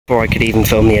Before I could even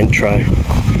film the intro,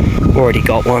 already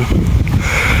got one.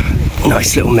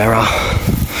 Nice little mirror.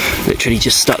 Literally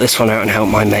just stuck this one out and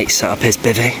helped my mate set up his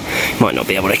bivvy. Might not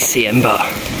be able to see him, but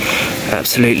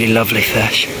absolutely lovely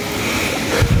fish.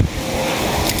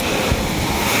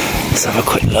 Let's have a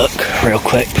quick look, real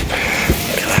quick.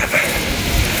 Look at that.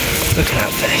 Look at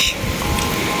that fish.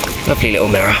 Lovely little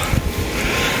mirror.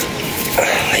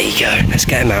 There you go. Let's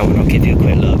get him out and I'll give you a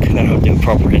quick look and then I'll do a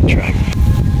proper intro.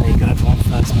 There you go, everyone.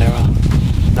 First mirror.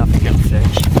 Lovely little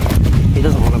fish. He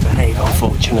doesn't want to behave,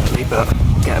 unfortunately, but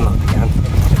I'll get him up again.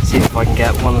 See if I can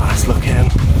get one last look at him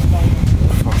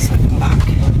before I slip him back.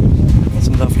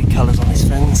 Some lovely colours on his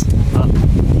fins.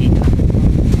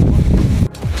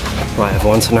 Right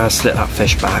everyone, so now I slip that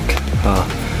fish back.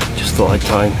 Just thought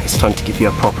it's time to give you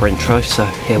a proper intro. So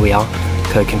here we are,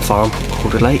 Coking Farm,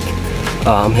 Alder Lake.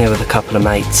 I'm here with a couple of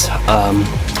mates,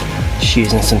 just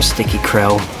using some sticky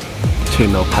krill,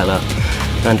 2mm pellet,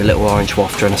 and a little orange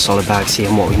wafter in a solid bag,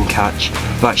 seeing what we can catch.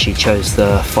 I've actually chose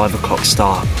the 5 o'clock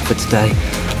start for today,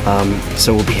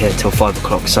 so we'll be here till 5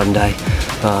 o'clock Sunday.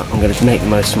 I'm going to make the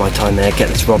most of my time there, get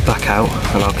this rod back out,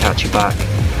 and I'll catch you back.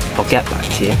 I'll get back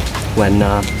to you when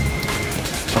I'll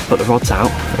put the rods out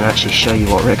and actually show you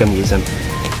what rig I'm using.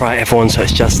 Right everyone, so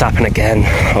it's just happened again.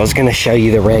 I was going to show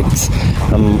you the rigs.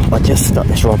 I just stuck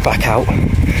this rod back out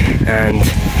and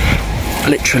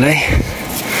literally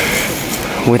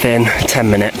within 10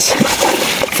 minutes,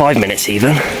 5 minutes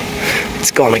even,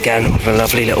 it's gone again with a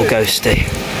lovely little ghosty.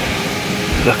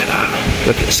 Look at that.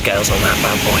 Look at the scales on that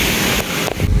bad boy.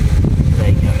 There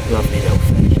you go, lovely little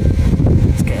fish.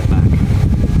 Let's get it back.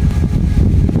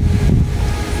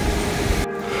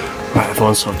 Right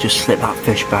everyone, so I've just slipped that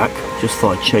fish back. Just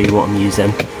thought I'd show you what I'm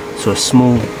using. So a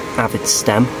small Avid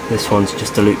stem. This one's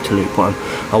just a loop-to-loop one.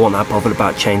 I wasn't that bothered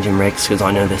about changing rigs because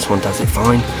I know this one does it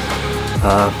fine.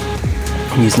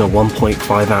 I'm using a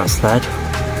 1.5 ounce lead,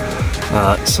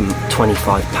 some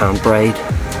 25-pound braid,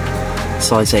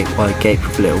 size 8 wide gape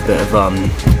with a little bit of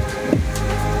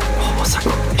what's that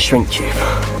called? Shrink tube,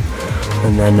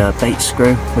 and then a bait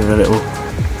screw with a little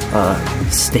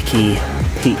sticky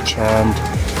peach and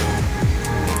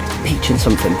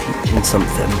something,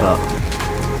 but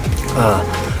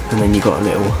and then you got a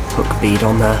little hook bead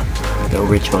on there, little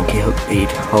Ridge Monkey hook bead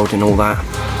holding all that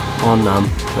on.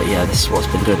 But yeah, this is what's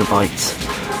been doing the bites.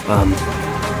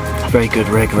 Very good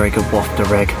rig, very good wafter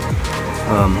rig.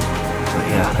 But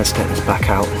yeah, let's get this back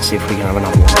out and see if we can have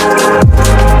another one.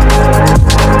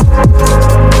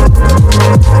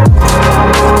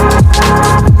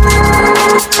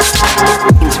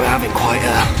 So we're having quite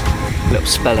a little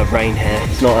spell of rain here.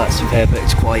 It's not that severe, but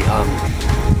it's quite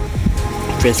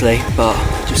drizzly. But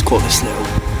just caught this little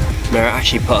mirror.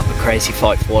 Actually put up a crazy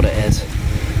fight for what it is.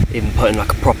 Even putting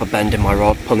like a proper bend in my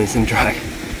rod, pulling some drag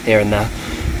here and there.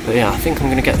 But yeah, I think I'm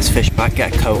going to get this fish back,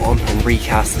 get a coat on and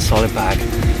recast the solid bag,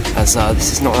 as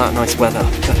this is not that nice weather.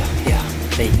 But yeah,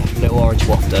 there you go, little orange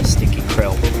wafter, sticky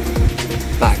krill,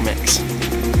 bag mix.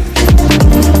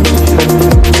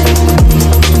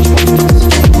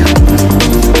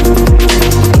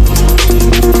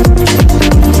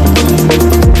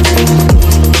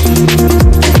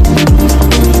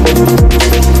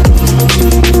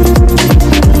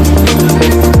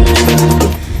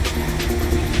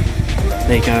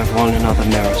 There you go everyone, another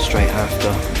mirror straight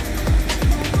after.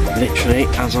 Literally,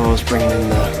 as I was bringing in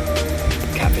the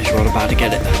catfish rod, about to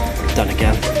get it done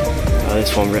again,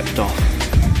 this one ripped off.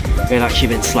 It had actually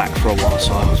been slack for a while,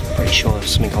 so I was pretty sure there was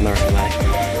something on there anyway.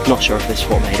 Not sure if this is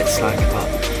what made it slack, but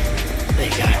there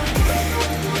you go.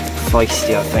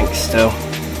 Feisty I think still.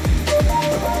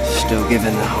 Still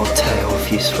giving the whole tail a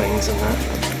few swings and that.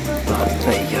 But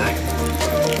there you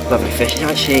go. Lovely fish. It's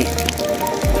actually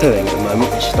pooing at the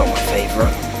moment, which is not my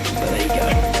favourite, but there you go.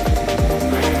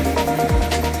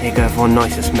 Here you go everyone,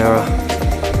 nicest mirror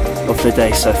of the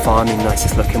day so far. I mean,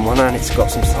 nicest looking one, and it's got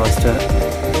some size to it.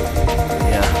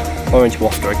 Yeah, orange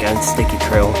wafter again, sticky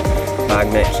krill,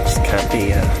 bag mix, just can't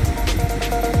be.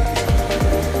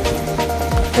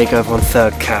 There you go everyone,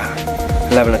 third cat,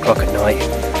 11 o'clock at night.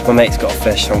 My mate's got a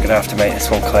fish, so I'm going to have to make this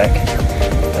one quick.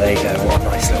 But there you go, what a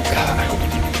nice little cat.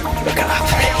 Look at that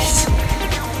face.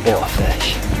 What a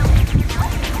fish.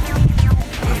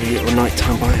 Lovely little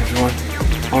nighttime bite everyone.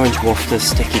 Orange wafter,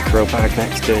 sticky krill, bag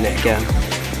next, doing it again.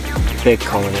 Big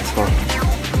call on this one.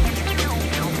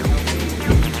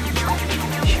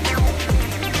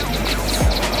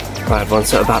 Right everyone,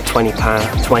 so at about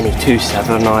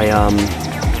 22.7 I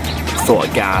thought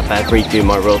I'd get out of bed, redo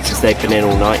my rods as they've been in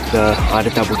all night. I had a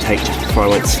double take just before I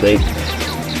went to sleep.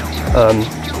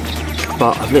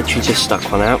 But I've literally just stuck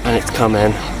one out and it's come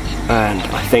in, and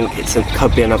I think it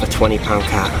could be another £20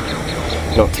 cat.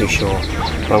 not too sure.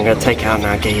 But I'm going to take it out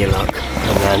now, get you a look,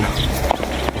 and then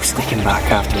we'll stick him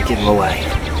back after we give him away.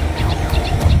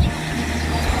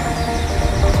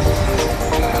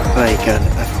 There you go,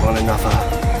 everyone, another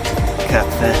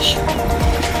catfish.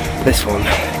 This one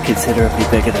considerably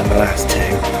bigger than the last two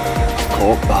I've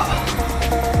caught, but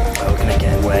we're going to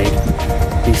get him weighed.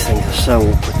 These things are so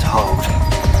awkward to hold,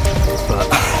 but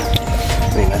I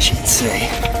mean, as you can see.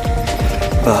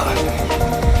 But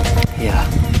yeah,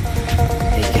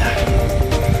 here you go.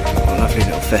 What a lovely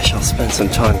little fish. I'll spend some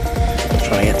time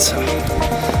trying to get some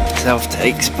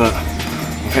self-takes, but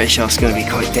I'm pretty sure it's going to be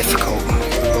quite difficult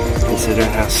considering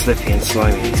how slippy and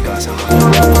slimy these guys are.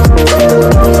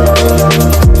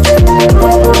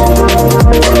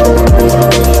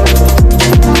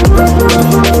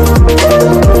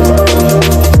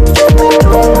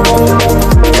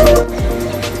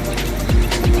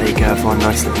 There you go, everyone,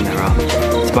 nice little mirror.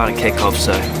 It's about to kick off,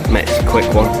 so it's a quick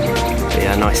one. But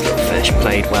yeah, nice little fish,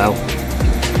 played well,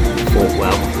 fought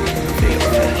well, big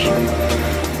little fish.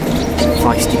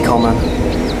 Feisty common.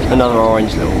 Another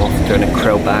orange little wafter and a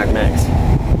krill bag next.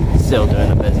 Still doing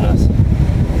the business.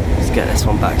 Let's get this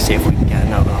one back, see if we can get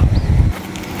another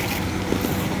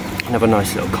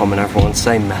nice little common, everyone,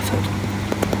 same method.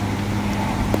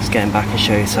 Let's get him back and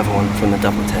show you this other one from the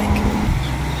double take.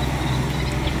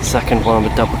 Second one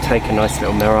of a double take, a nice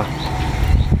little mirror.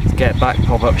 Let's get it back,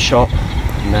 pop up shop,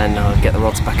 and then get the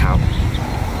rods back out.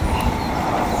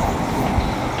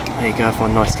 There you go,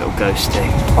 everyone, nice little ghosty.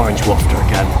 Orange wafter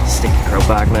again, sticky krill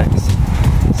bag next.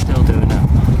 Still doing it.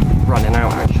 Running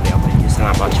out actually, I've been using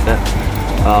that much of it.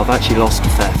 I've actually lost a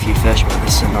fair few fish, but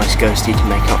this is a nice ghosty to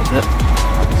make up with it.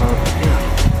 Yeah.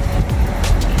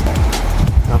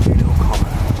 Lovely little common.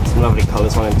 Some lovely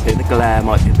colours on him too. The glare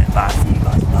might be a bit bad for you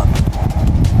guys, but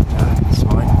it's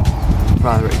fine.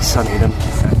 Rather it's sunny than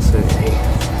absolutely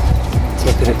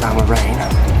tipping it down with rain.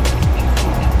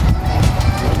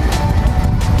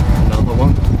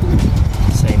 One.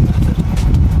 Same method.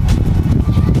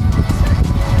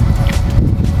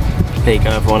 There you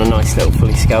go, everyone, a nice little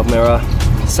fully scaled mirror.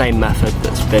 Same method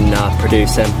that's been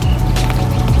producing.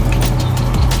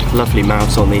 Lovely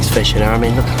mouths on these fish in there. I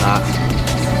mean, look at that.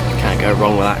 Can't go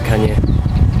wrong with that, can you?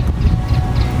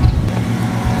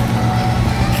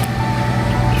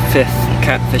 Fifth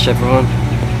catfish, everyone.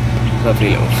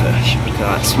 Lovely little fish. Look at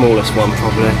that, smallest one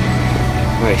probably.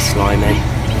 Very slimy.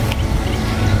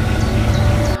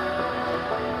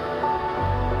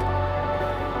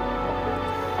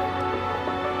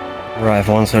 Right,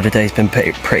 everyone, so today's been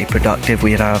pretty productive.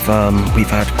 We've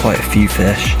had quite a few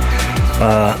fish.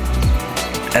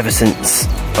 Ever since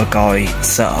a guy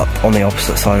set up on the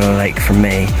opposite side of the lake from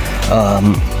me,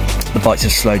 the bites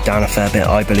have slowed down a fair bit.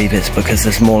 I believe it's because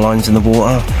there's more lines in the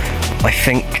water. I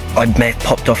think I may have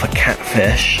popped off a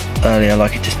catfish earlier,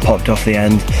 like it just popped off the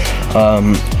end.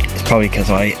 It's probably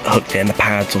because I hooked it in the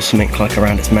pads or something like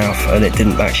around its mouth and it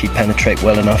didn't actually penetrate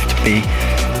well enough to be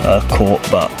caught,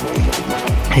 but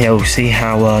yeah, we'll see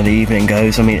how the evening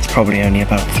goes. I mean, it's probably only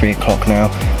about 3 o'clock now,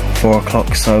 4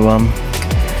 o'clock, so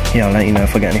yeah, I'll let you know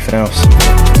if I get anything else.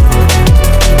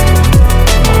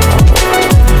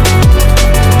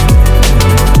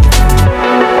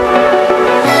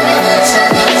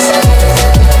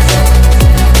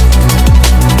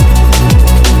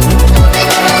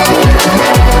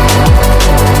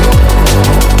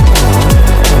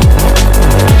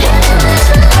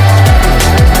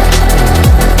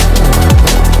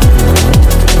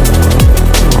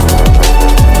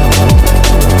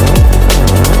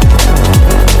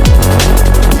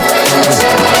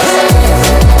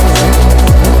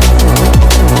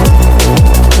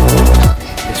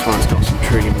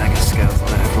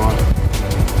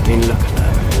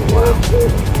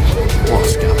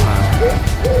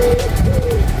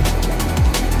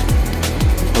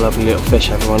 Lovely little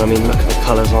fish, everyone. I mean, look at the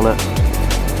colours on it.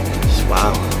 Just wow.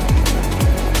 Look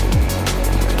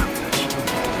at that fish.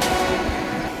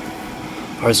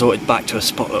 I resorted back to a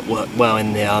spot that worked well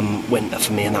in the winter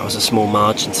for me, and that was a small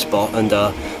margin spot. And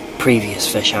previous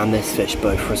fish and this fish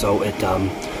both resulted,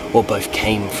 or both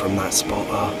came from that spot.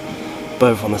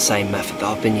 Both on the same method that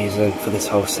I've been using for this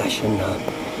whole session.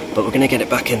 But we're going to get it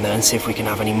back in there and see if we can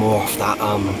have any more off that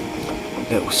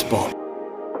little spot.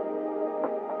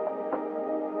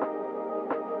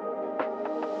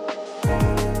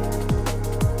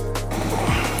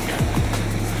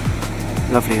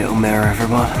 Lovely little mirror,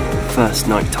 everyone. First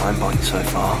nighttime bite so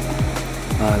far.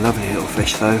 Lovely little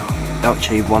fish though.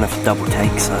 Actually one of a double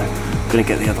take, so I'm gonna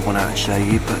get the other one out and show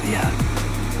you, but yeah,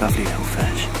 lovely little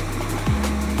fish.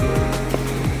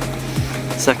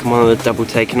 Second one of the double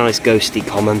take, a nice ghosty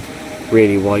common.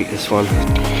 Really white, this one.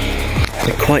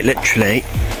 So quite literally,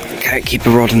 can't keep a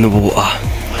rod in the water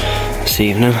this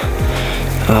evening.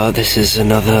 This is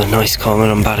another nice common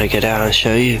I'm about to get out and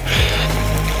show you.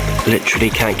 Literally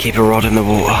can't keep a rod in the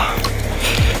water.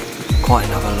 Quite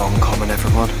another long common,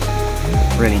 everyone.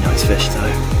 Really nice fish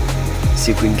though.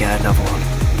 See if we can get another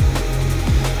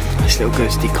one. Nice little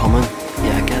ghosty common.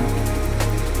 Yeah, again.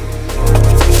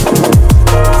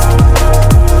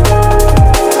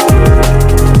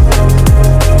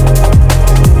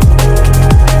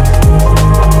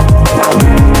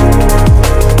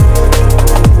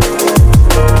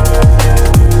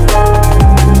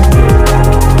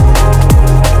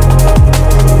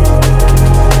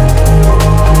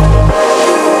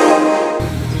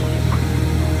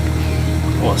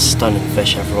 What a stunning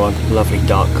fish, everyone. Lovely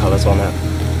dark colours on it.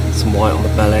 Some white on the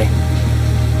belly,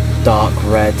 dark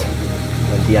red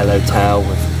and yellow tail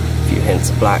with a few hints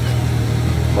of black.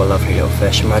 What a lovely little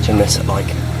fish. Imagine this at like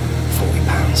 40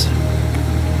 pounds.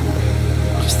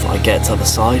 Just thought I'd get it to the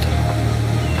side.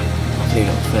 Lovely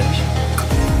little fish.